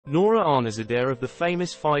Nora Arnezeder of the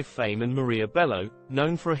famous Five fame and Maria Bello,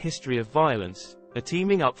 known for a history of violence, are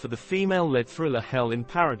teaming up for the female-led thriller Hell in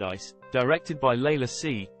Paradise, directed by Layla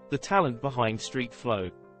C., the talent behind Street Flow.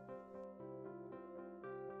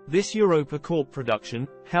 This Europa Corp production,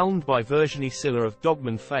 helmed by Virginie Siller of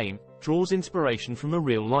Dogman fame, draws inspiration from a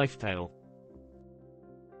real-life tale.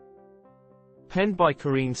 Penned by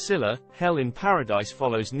Corinne Siller, Hell in Paradise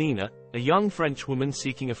follows Nina, a young French woman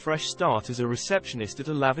seeking a fresh start as a receptionist at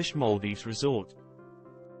a lavish Maldives resort.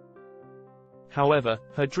 However,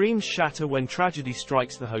 her dreams shatter when tragedy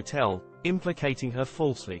strikes the hotel, implicating her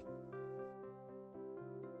falsely.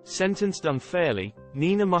 Sentenced unfairly,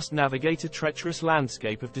 Nina must navigate a treacherous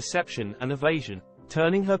landscape of deception and evasion,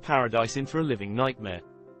 turning her paradise into a living nightmare.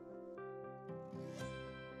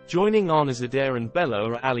 Joining Arnezeder and Bello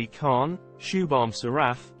are Ali Khan, Shubham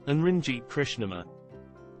Saraf, and Ranjit Krishnama.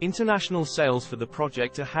 International sales for the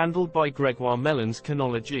project are handled by Gregoire Mellon's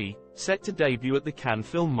Canology, set to debut at the Cannes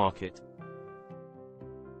Film Market.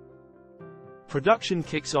 Production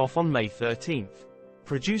kicks off on May 13th.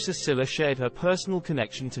 Producer Siller shared her personal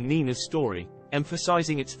connection to Nina's story,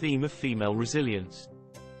 emphasizing its theme of female resilience.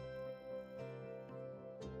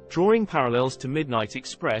 Drawing parallels to Midnight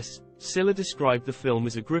Express, Siller described the film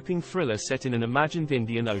as a gripping thriller set in an imagined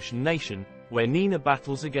Indian Ocean nation, where Nina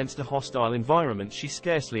battles against a hostile environment she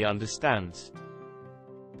scarcely understands.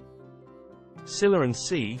 Siller and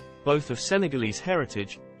C., both of Senegalese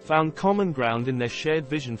heritage, found common ground in their shared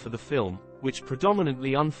vision for the film, which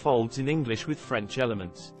predominantly unfolds in English with French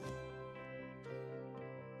elements.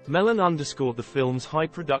 Mellon underscored the film's high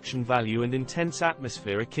production value and intense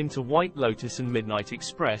atmosphere akin to White Lotus and Midnight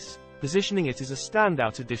Express, positioning it as a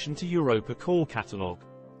standout addition to Europa core catalogue.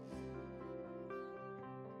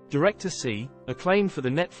 Director C., acclaimed for the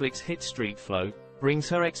Netflix hit Street Flow, brings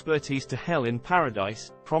her expertise to Hell in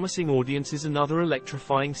Paradise, promising audiences another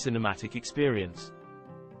electrifying cinematic experience.